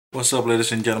What's up,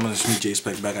 ladies and gentlemen, it's me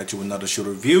J-Spec back at you with another shoe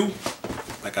review.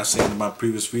 Like I said in my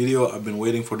previous video, I've been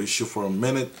waiting for this shoe for a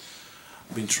minute.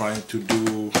 I've been trying to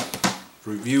do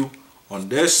review on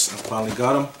this. I finally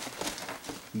got them.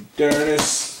 There it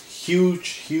is,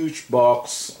 huge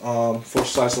box for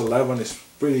size 11. It's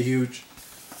pretty huge.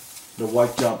 The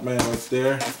white Jumpman right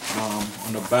there.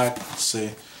 On the back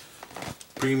say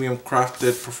premium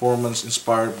crafted performance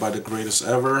inspired by the greatest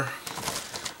ever.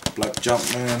 Black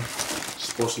Jumpman.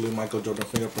 Supposedly Michael Jordan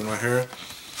fingerprint right here.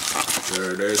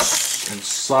 There it is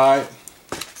inside.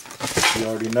 You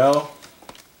already know.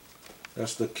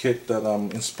 That's the kit that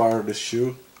inspired this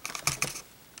shoe.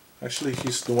 Actually,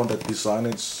 he's the one that designed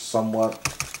it somewhat.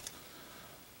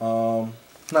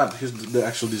 Not he's the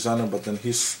actual designer, but then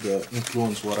he's the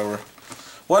influence,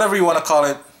 whatever you want to call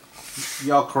it.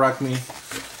 Y'all correct me.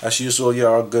 As usual,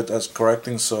 y'all are good at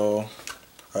correcting, so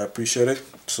I appreciate it.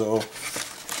 So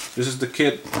this is the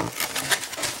kit.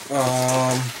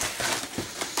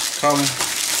 Come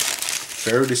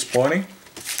very disappointing.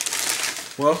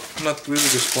 Well, not really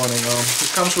disappointing.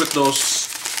 It comes with those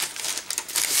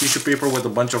tissue paper with a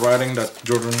bunch of writing that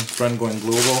Jordan friend going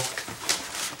global.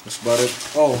 That's about it.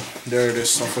 Oh, there it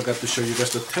is. I forgot to show you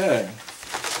guys the tag.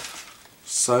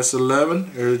 Size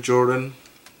 11 Air Jordan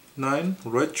 9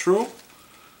 Retro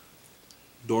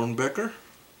Doernbecher.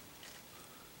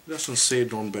 It doesn't say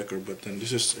Doernbecher, but then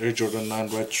this is Air Jordan 9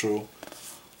 Retro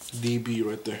DB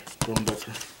right there,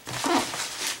 Doernbecher.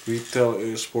 Retail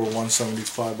is for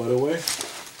 $175, by the way.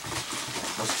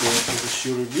 Let's go into the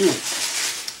shoe review.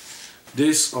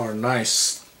 These are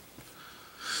nice.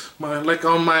 Like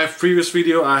on my previous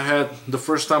video, I had the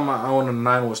first time I owned a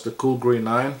 9 was the Cool Gray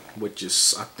 9, which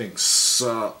is I think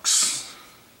sucks.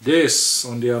 This,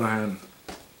 on the other hand,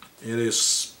 it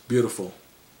is beautiful.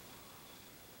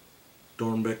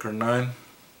 Doernbecher 9.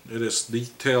 It is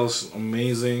details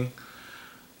amazing.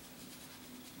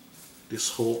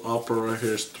 This whole upper right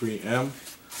here is 3M.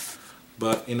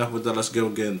 But enough with that, let's go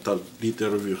get into detail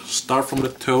review. Start from the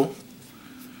toe.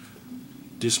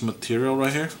 This material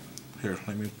right here. Here,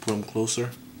 let me put them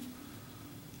closer.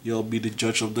 Y'all be the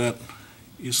judge of that.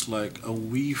 It's like a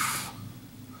weave.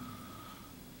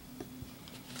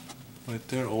 Right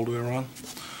there, all the way around.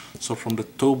 So from the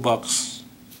toe box,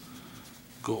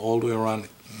 go all the way around,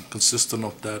 consistent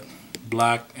of that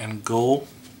black and gold.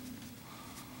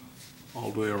 All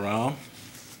the way around,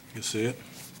 you see it,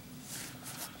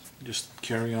 just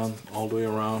carry on all the way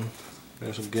around.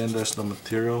 There's the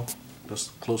material. That's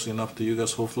close enough to you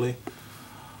guys, hopefully.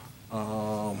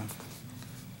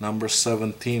 Number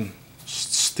 17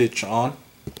 stitch on,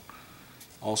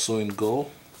 also in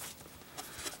gold.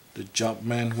 The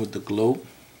Jumpman with the globe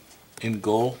in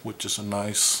gold, which is a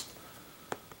nice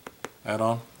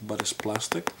add-on, but it's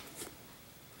plastic.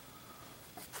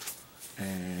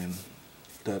 And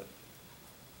that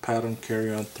pattern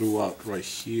carry on throughout right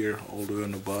here, all the way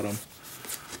on the bottom,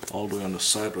 all the way on the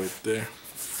side right there,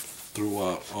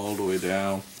 throughout all the way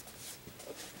down.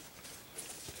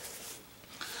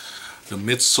 The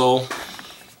midsole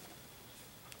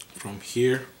from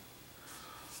here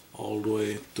all the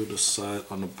way to the side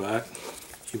on the back,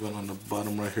 even on the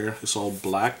bottom right here, it's all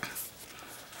black.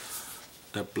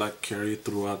 That black carry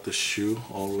throughout the shoe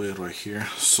all the way right here.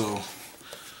 So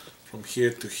from here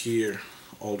to here,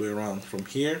 all the way around, from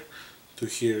here to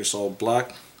here is all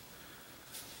black.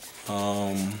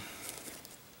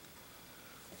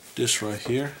 This right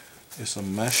here is a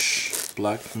mesh,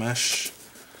 black mesh,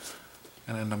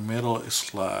 and in the middle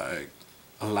is like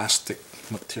elastic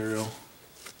material.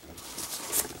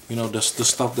 You know, that's the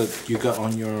stuff that you got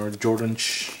on your Jordan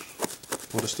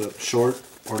what is that, short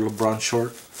or LeBron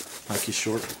short, Nike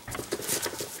short.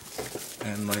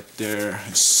 And right there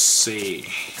is say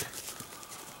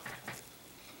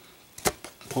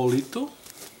Polito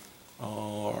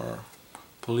or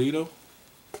Polito,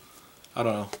 I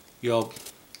don't know, y'all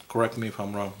correct me if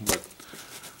I'm wrong, but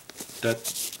that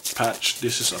patch,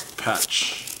 this is a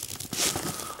patch,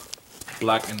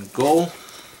 black and gold.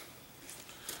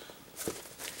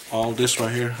 All this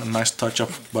right here, a nice touch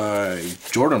up by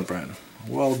Jordan brand.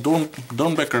 Well,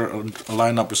 Doernbecher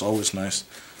lineup is always nice.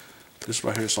 This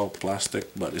right here is all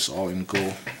plastic, but it's all in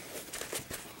gold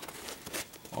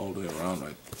all the way around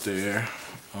right there.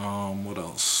 What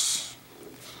else?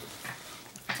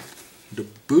 The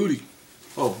booty.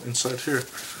 Oh, inside here,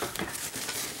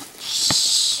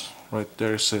 right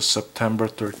there it says September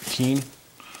 13.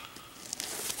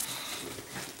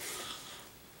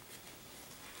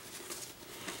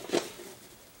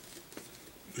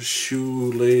 The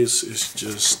shoelace is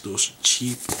just those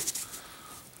cheap,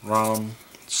 round,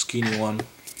 skinny one.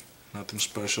 Nothing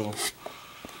special.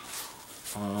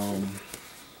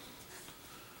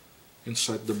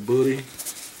 inside the booty.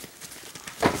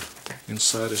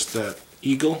 Inside is that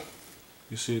eagle.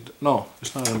 You see it? No,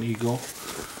 it's not an eagle.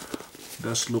 It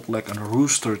does look like a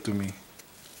rooster to me.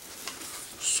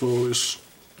 So it's,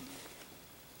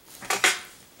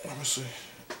 let me see.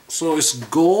 So it's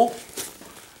gold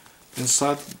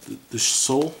inside the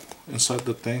sole, inside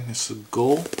the thing. It's a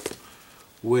gold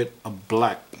with a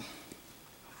black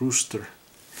rooster.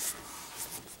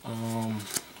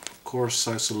 Of course,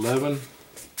 size 11.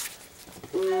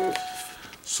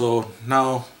 So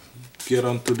now get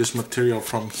onto this material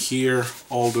from here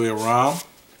all the way around,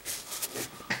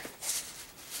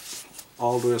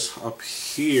 all the way up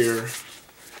here.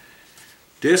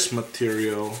 This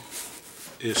material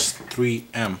is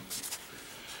 3M,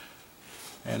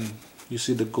 and you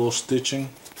see the gold stitching,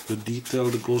 the detail,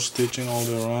 the gold stitching all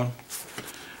the way around.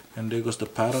 And there goes the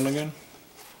pattern again.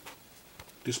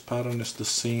 This pattern is the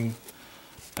same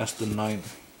as the 9.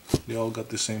 They all got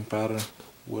the same pattern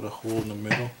with a hole in the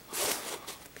middle.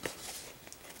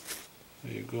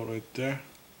 There you go, right there,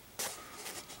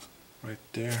 right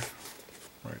there,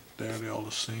 right there. They're all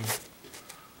the same.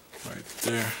 Right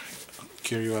there.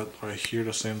 Carry out right here,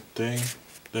 the same thing.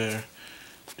 There,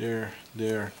 there,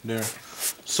 there, there.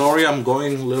 Sorry, I'm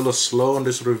going a little slow on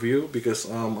this review because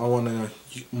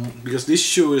because this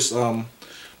shoe is not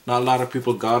a lot of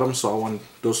people got them, so I want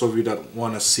those of you that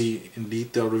want to see in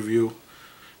detail review.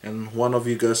 And one of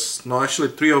you guys, no, actually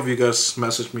 3 of you guys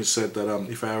messaged me, said that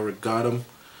if I ever got them,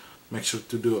 make sure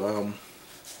to do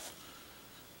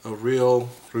a real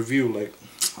review, like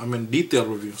detailed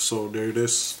review. So there it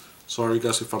is. Sorry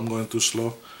guys if I'm going too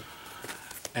slow.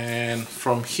 And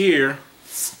from here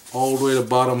all the way to the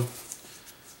bottom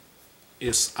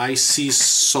is IC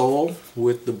sole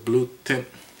with the blue tint,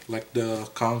 like the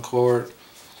Concord,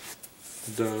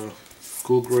 the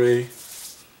Cool Gray.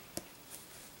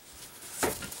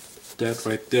 That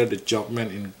right there, the Jumpman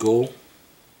in gold.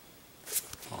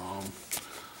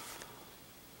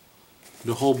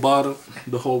 The whole bottom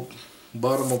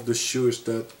of the shoe is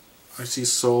that IC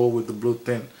sole with the blue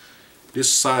tint.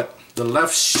 This side, the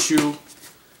left shoe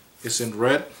is in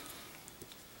red,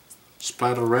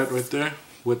 splatter red right there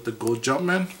with the gold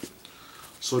Jumpman.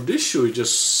 So this shoe is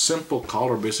just simple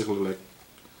color, basically like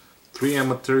 3M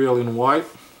material in white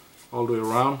all the way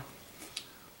around,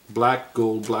 black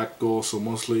gold, so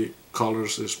mostly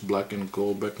colors is black and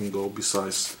gold,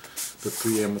 besides the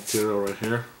 3M material right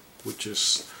here, which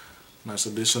is nice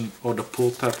addition. Or the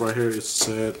pull tab right here, it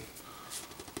said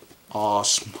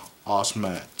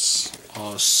Osmats,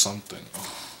 something,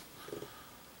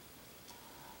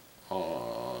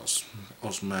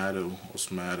 Osmato,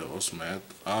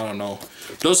 I don't know.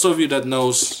 Those of you that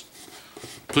knows,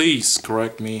 please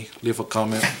correct me, leave a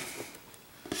comment.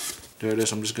 There it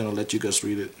is. I'm just gonna let you guys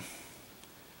read it.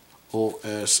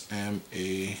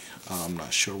 OSMA. I'm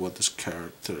not sure what this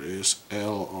character is,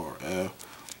 L or F.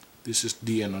 This is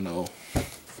D and an O,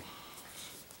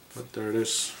 but there it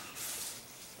is.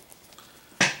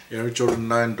 Air Jordan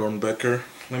 9 Doernbecher.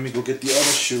 Let me go get the other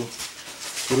shoe.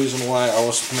 The reason why I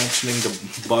was mentioning the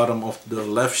bottom of the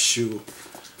left shoe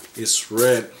is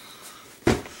red.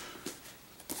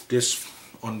 This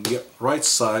on the right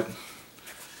side,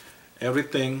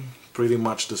 everything pretty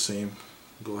much the same.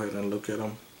 Go ahead and look at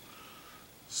them.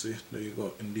 See, there you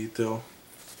go in detail.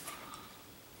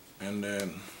 And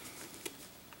then,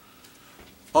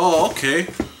 oh, okay.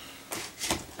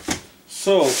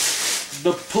 So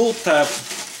the pull tab.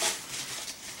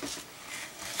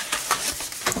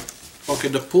 Okay,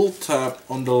 the pull tab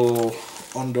on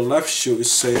the left shoe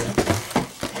is say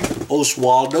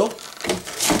Oswaldo,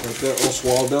 right there,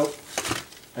 Oswaldo,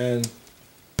 and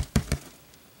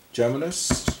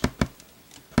Geminis.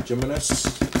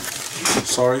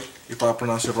 Sorry if I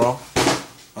pronounce it wrong.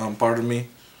 Pardon me.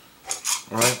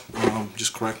 All right,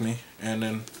 just correct me. And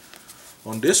then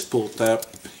on this pull tab,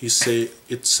 it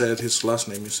said his last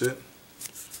name. You see it?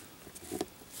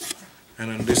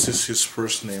 And then this is his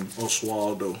first name,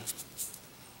 Oswaldo.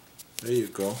 There you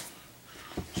go.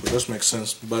 So this makes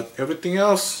sense. But everything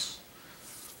else,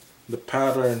 the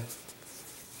pattern,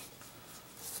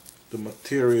 the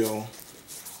material,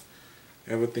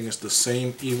 everything is the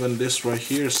same. Even this right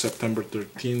here, September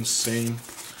 13, same.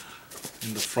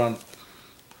 In the front,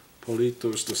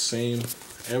 Polito is the same.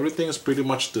 Everything is pretty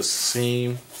much the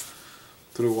same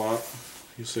throughout.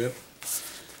 You see it?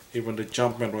 Even the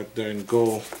Jumpman right there in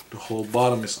gold. The whole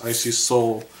bottom is IC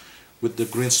sole with the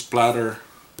green splatter.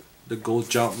 The gold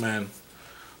Jumpman.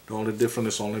 The only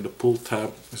difference is only the pull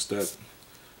tab is that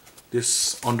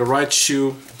this on the right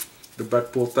shoe, the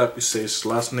back pull tab, it says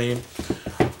last name.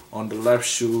 On the left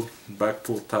shoe, back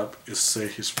pull tab, it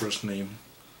says his first name.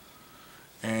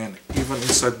 and even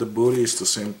inside the booty is the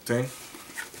same thing.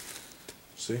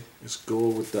 See, it's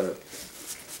gold with that.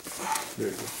 There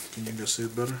you go. Can you guys see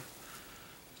it better?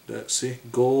 That, see,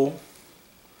 gold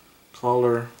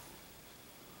color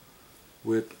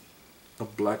with a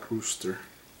black rooster.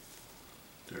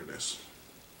 There it is.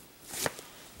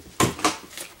 The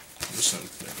same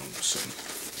thing on the same.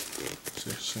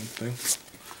 See, same thing.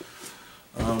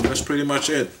 That's pretty much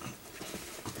it.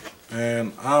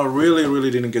 And I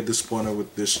really didn't get disappointed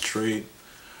with this trade.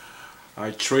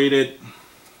 I traded.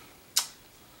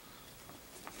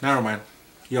 Never mind.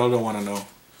 Y'all don't want to know.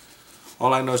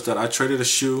 All I know is that I traded a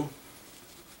shoe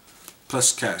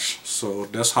plus cash. So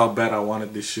that's how bad I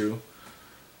wanted this shoe.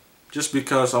 Just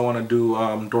because I want to do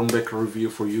Doernbecher review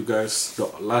for you guys. The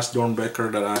last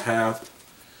Doernbecher that I have.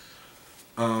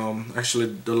 Actually,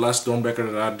 the last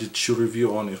Doernbecher that I did shoe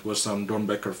review on, it was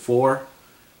Doernbecher 4.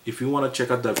 If you want to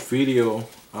check out that video,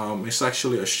 it's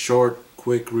actually a short,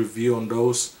 quick review on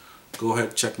those. Go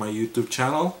ahead, check my YouTube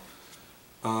channel.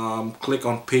 Click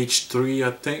on page 3,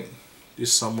 I think.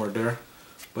 It's somewhere there.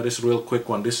 But it's a real quick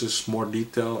one. This is more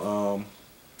detail.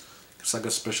 It's like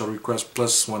a special request.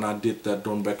 Plus, when I did that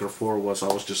Doernbecher 4 I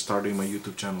was just starting my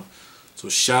YouTube channel. So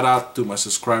shout out to my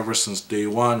subscribers since day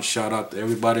one. Shout out to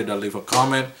everybody that leave a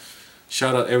comment.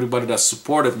 Shout out to everybody that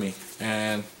supported me.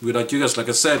 And without you guys, like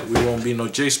I said, we won't be no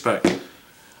J-Spec.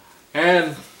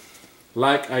 And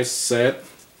like I said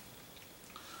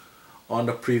on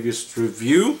the previous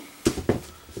review,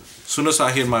 as soon as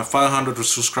I hit my 500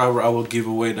 subscriber, I will give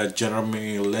away that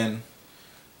Jeremy Lin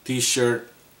t-shirt.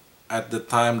 At the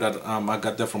time that I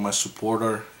got that from my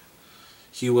supporter,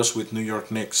 he was with New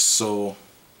York Knicks. So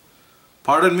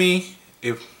pardon me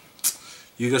if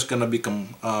you guys gonna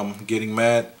become getting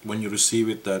mad when you receive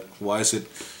it, that why is it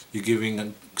you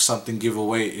giving something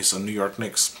giveaway is a New York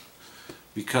Knicks.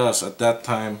 Because at that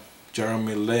time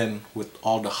Jeremy Lin, with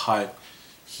all the hype,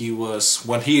 he was,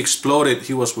 when he exploded,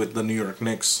 he was with the New York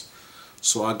Knicks.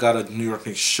 So I got a New York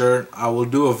Knicks shirt. I will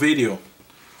do a video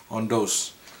on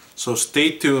those, so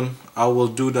stay tuned. I will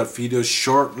do that video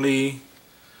shortly,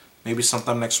 maybe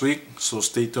sometime next week, so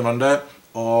stay tuned on that.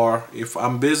 Or if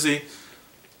I'm busy,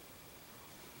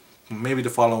 maybe the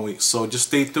following week. So just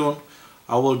stay tuned.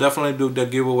 I will definitely do that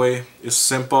giveaway. It's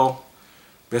simple.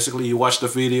 Basically, you watch the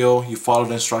video, you follow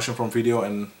the instruction from video,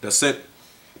 and that's it.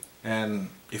 And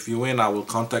if you win, I will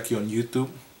contact you on YouTube.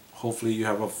 Hopefully you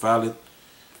have a valid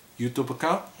YouTube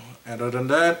account. And other than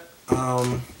that,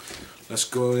 let's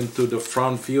go into the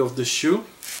front view of the shoe.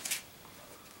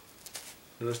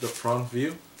 There's the front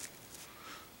view.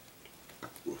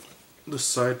 The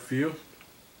side view.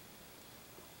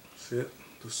 See it?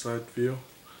 The side view.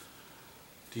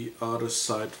 The other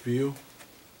side view.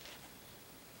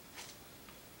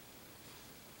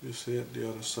 You see it? The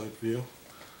other side view.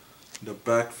 The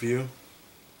back view.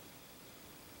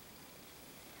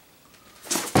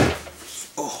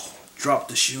 Oh, drop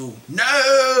the shoe.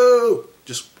 No!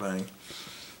 Just playing.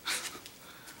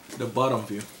 The bottom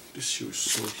view. This shoe is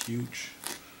so huge.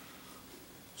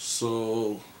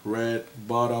 So red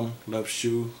bottom, left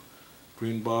shoe,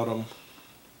 green bottom,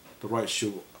 the right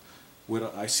shoe with an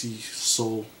icy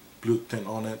sole, blue tint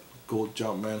on it, gold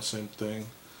Jumpman, same thing.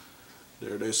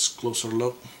 There it is, closer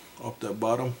look of that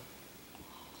bottom.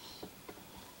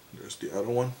 There's the other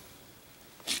one.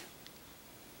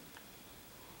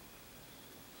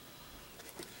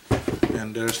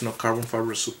 And there's no carbon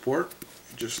fiber support,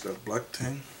 just that black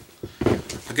thing.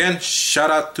 Again,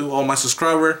 shout out to all my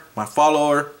subscribers, my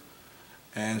follower,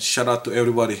 and shout out to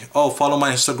everybody. Oh, follow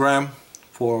my Instagram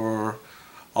for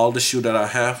all the shoe that I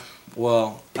have.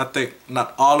 Well, I think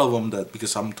not all of them, that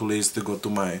because I'm too lazy to go to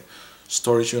my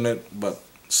storage unit, but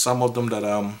some of them that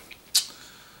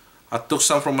I took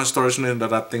some from my storage unit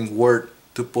that I think worth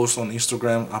to post on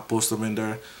Instagram. I post them in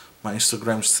there. My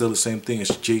Instagram is still the same thing,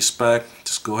 it's JSpec.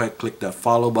 Just go ahead, click that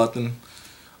follow button.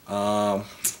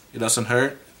 It doesn't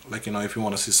hurt. Like, you know, if you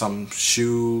want to see some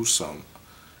shoes, some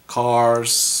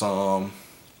cars, some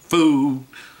food,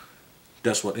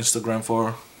 that's what Instagram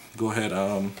for. Go ahead,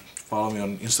 follow me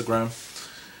on Instagram.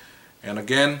 And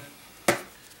again,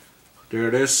 there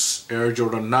it is, Air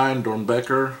Jordan 9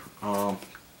 Doernbecher.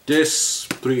 This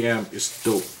 3M is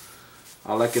dope.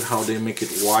 I like it how they make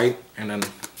it white, and then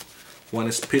when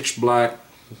it's pitch black,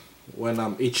 when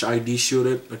HID shoot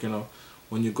it, like, you know,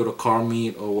 when you go to car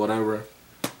meet or whatever,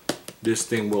 this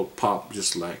thing will pop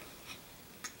just like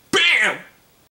BAM!